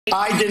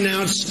I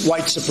denounce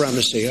white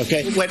supremacy,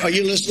 okay? Wait, are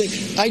you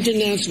listening? I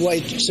denounce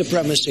white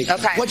supremacy.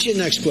 Okay. What's your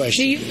next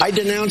question? I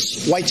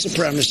denounce white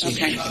supremacy.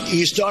 Okay.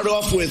 You start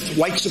off with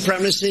white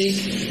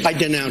supremacy, I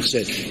denounce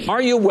it. Are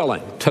you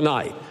willing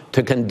tonight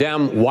to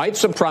condemn white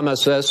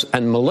supremacists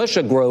and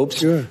militia groups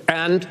Sure.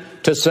 and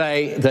to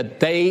say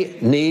that they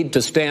need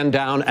to stand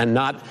down and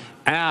not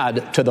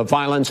add to the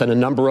violence in a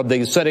number of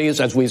these cities,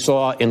 as we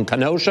saw in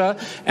Kenosha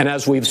and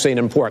as we've seen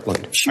in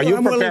Portland? Sure, Are you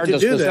I'm prepared willing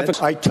to do specifically?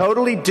 that. I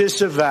totally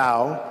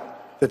disavow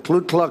the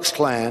Ku Klux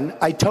Klan.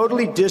 I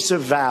totally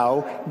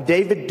disavow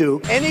David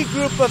Duke. Any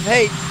group of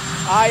hate,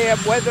 I am,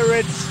 whether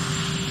it's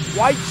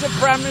white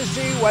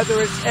supremacy,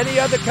 whether it's any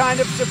other kind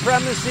of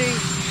supremacy,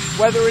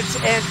 whether it's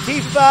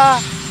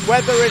Antifa,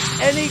 whether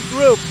it's any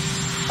group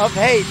of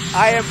hate,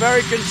 I am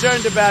very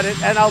concerned about it,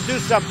 and I'll do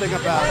something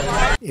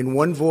about it. In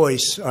one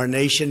voice, our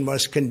nation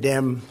must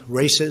condemn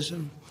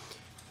racism,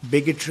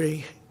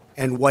 bigotry,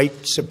 and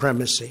white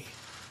supremacy.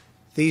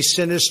 These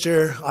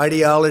sinister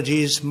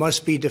ideologies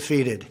must be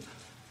defeated.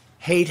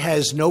 Hate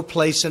has no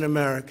place in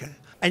America.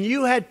 And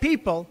you had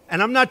people,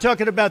 and I'm not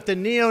talking about the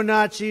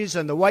neo-Nazis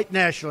and the white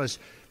nationalists,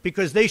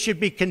 because they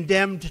should be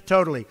condemned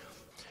totally.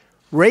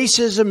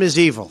 Racism is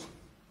evil,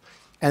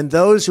 and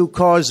those who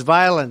cause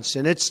violence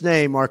in its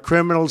name are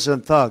criminals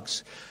and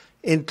thugs,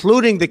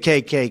 including the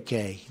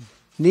KKK,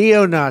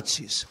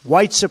 neo-Nazis,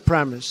 white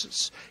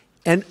supremacists,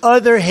 and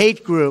other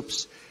hate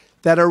groups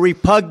that are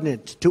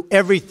repugnant to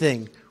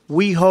everything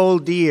we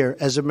hold dear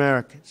as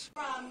Americans.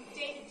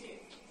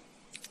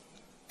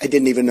 I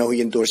didn't even know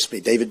he endorsed me.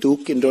 David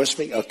Duke endorsed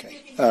me? Okay.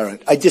 All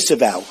right. I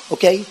disavow.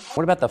 Okay?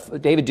 What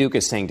about David Duke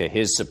is saying to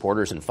his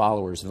supporters and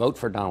followers, vote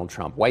for Donald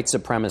Trump. White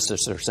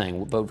supremacists are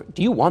saying, vote.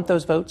 Do you want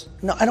those votes?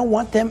 No, I don't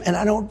want them, and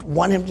I don't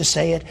want him to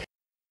say it.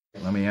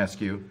 Let me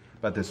ask you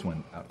about this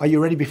one. Are you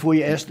ready before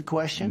you ask the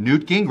question?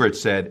 Newt Gingrich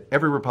said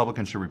every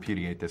Republican should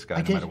repudiate this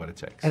guy no matter what it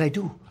takes. And I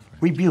do.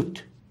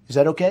 Rebuked. Is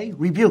that okay?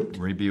 Rebuked.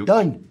 Rebuked.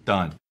 Done.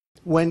 Done.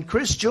 When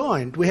Chris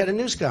joined, we had a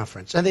news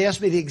conference, and they asked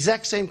me the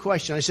exact same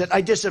question. I said,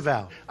 I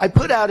disavow. I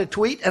put out a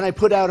tweet, and I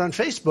put out on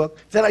Facebook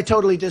that I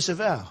totally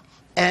disavow.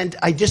 And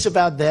I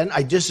disavowed then.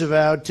 I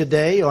disavowed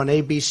today on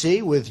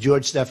ABC with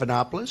George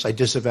Stephanopoulos. I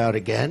disavowed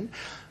again.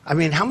 I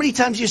mean, how many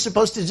times are you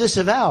supposed to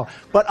disavow?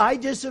 But I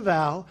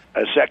disavow.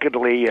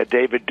 Secondly,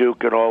 David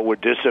Duke and all were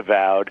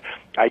disavowed.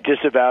 I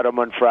disavowed him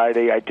on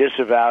Friday. I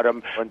disavowed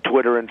him on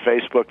Twitter and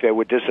Facebook. They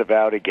were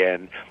disavowed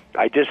again.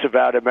 I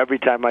disavowed him every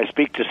time I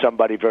speak to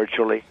somebody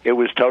virtually. It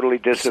was totally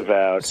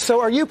disavowed.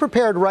 So are you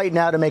prepared right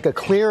now to make a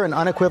clear and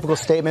unequivocal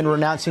statement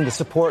renouncing the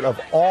support of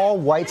all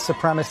white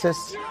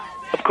supremacists?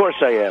 Of course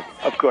I am.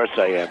 Of course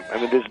I am.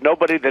 I mean, there's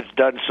nobody that's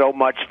done so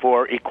much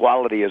for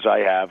equality as I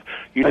have.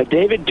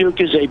 David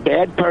Duke is a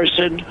bad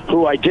person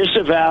who I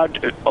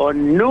disavowed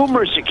on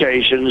numerous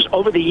occasions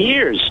over the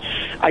years.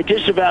 I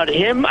disavowed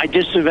him. I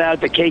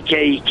disavowed the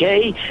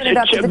KKK.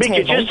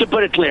 Just to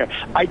put it clear,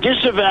 I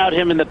disavowed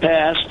him in the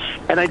past,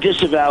 and I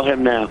disavow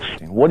him now.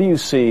 What do you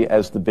see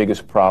as the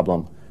biggest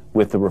problem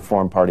with the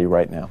Reform Party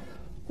right now?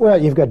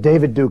 Well, you've got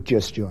David Duke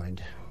just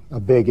joined, a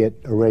bigot,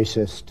 a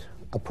racist,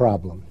 a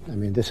problem. I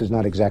mean, this is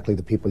not exactly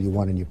the people you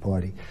want in your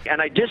party. And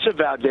I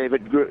disavowed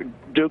David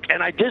Duke,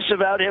 and I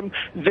disavowed him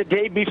the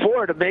day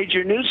before at a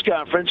major news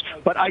conference,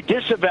 but I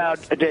disavowed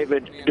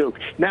David Duke.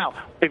 Now,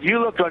 if you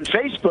look on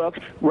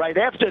Facebook, right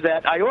after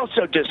that, I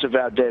also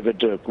disavowed David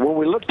Duke. When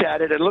we looked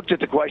at it and looked at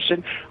the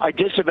question, I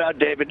disavowed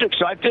David Duke.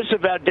 So I've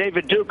disavowed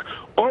David Duke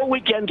all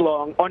weekend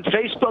long on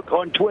Facebook,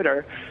 on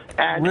Twitter,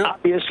 and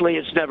obviously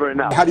it's never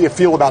enough. How do you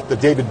feel about the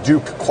David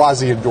Duke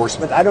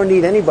quasi-endorsement? I don't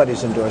need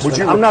anybody's endorsement.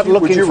 I'm not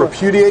looking for...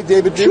 repudiate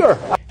David Duke? Sure.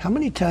 How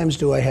many times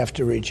do I have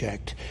to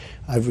reject?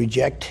 I've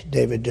rejected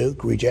David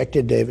Duke.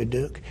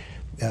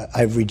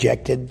 I've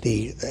rejected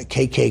the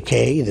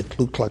KKK, the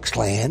Ku Klux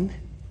Klan.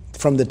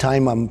 From the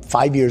time I'm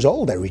 5 years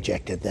old, I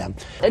rejected them.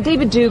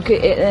 David Duke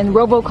and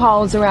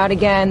robocalls are out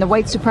again, the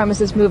white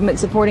supremacist movement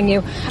supporting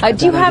you.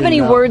 Do you have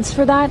any words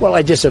for that? Well,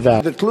 I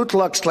disavow the Ku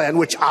Klux Klan,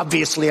 which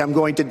obviously I'm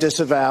going to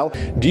disavow.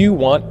 Do you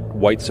want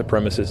white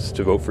supremacists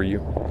to vote for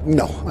you?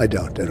 No, I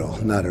don't at all.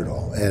 Not at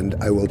all. And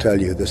I will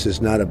tell you, this is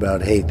not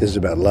about hate. This is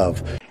about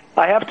love.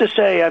 I have to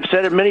say, I've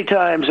said it many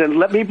times, and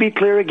let me be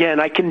clear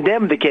again. I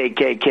condemn the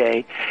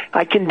KKK.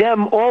 I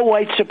condemn all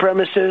white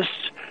supremacists.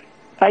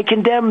 I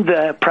condemn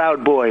the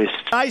Proud Boys.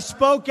 I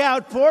spoke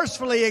out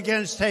forcefully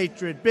against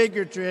hatred,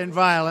 bigotry, and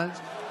violence,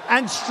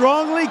 and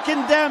strongly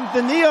condemned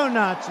the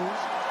neo-Nazis,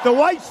 the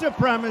white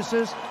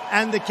supremacists,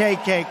 and the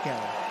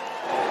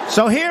KKK.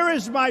 So here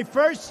is my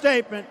first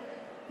statement.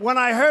 When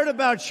I heard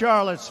about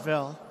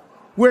Charlottesville,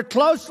 we're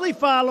closely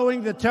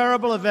following the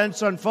terrible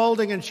events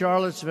unfolding in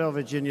Charlottesville,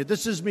 Virginia.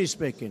 This is me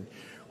speaking.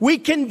 We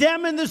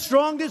condemn in the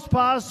strongest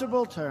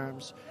possible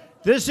terms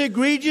this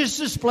egregious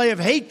display of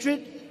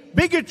hatred,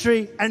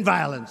 bigotry, and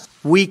violence.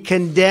 We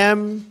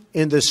condemn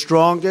in the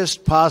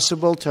strongest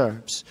possible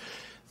terms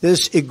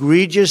this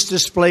egregious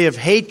display of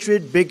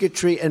hatred,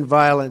 bigotry, and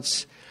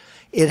violence.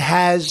 It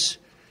has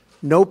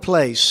no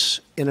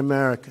place in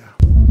America.